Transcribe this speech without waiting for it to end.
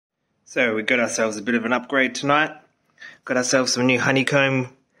So we got ourselves a bit of an upgrade tonight. Got ourselves some new honeycomb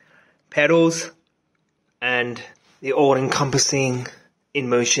pedals and the all-encompassing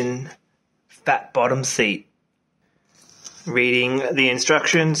InMotion fat bottom seat. Reading the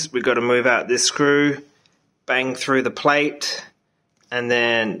instructions, we've got to move out this screw, bang through the plate, and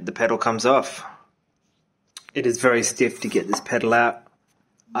then the pedal comes off. It is very stiff to get this pedal out.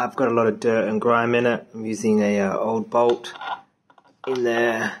 I've got a lot of dirt and grime in it. I'm using a old bolt in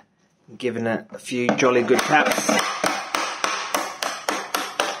there, giving it a few jolly good taps.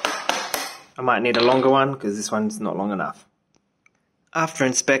 I might need a longer one because this one's not long enough. After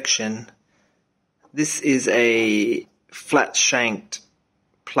inspection, this is a flat shanked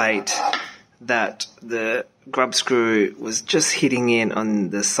plate that the grub screw was just hitting in on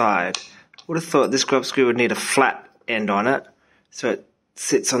the side. Would have thought this grub screw would need a flat end on it, so it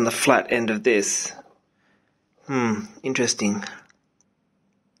sits on the flat end of this. Interesting.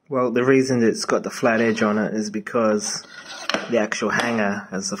 Well, the reason it's got the flat edge on it is because the actual hanger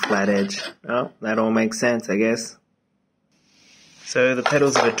has a flat edge. Oh, that all makes sense, I guess. So the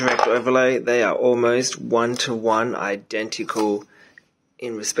pedals are a direct overlay. They are almost one-to-one identical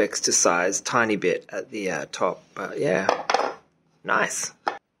in respects to size, tiny bit at the top, but yeah, nice.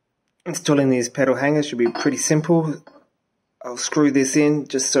 Installing these pedal hangers should be pretty simple. I'll screw this in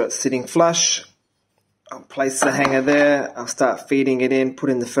just so it's sitting flush. I'll place the hanger there, I'll start feeding it in, put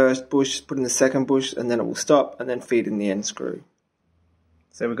in the first bush, put in the second bush, and then it will stop, and then feed in the end screw.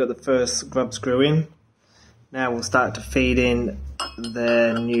 So we've got the first grub screw in. Now we'll start to feed in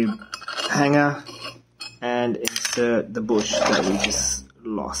the new hanger and insert the bush that we just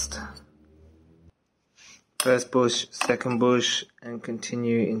lost. First bush, second bush, and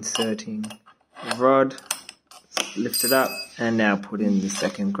continue inserting the rod. Lift it up, and now put in the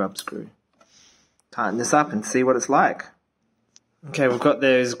second grub screw. Tighten this up and see what it's like. Okay, we've got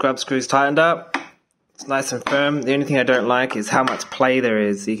those grub screws tightened up. It's nice and firm. The only thing I don't like is how much play there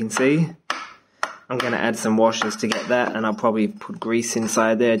is. You can see I'm going to add some washers to get that, and I'll probably put grease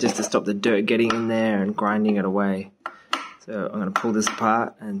inside there just to stop the dirt getting in there and grinding it away. So I'm going to pull this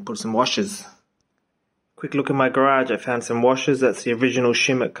apart and put some washers. Quick look in my garage. I found some washers. That's the original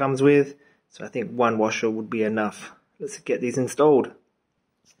shim it comes with. So I think one washer would be enough. Let's get these installed.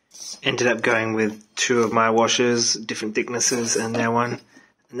 Ended up going with two of my washers, different thicknesses, and their one.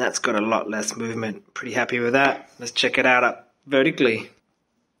 And that's got a lot less movement. Pretty happy with that. Let's check it out up vertically.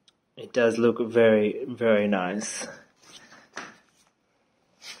 It does look very, very nice.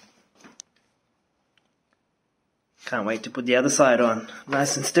 Can't wait to put the other side on.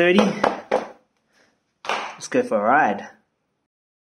 Nice and sturdy. Let's go for a ride.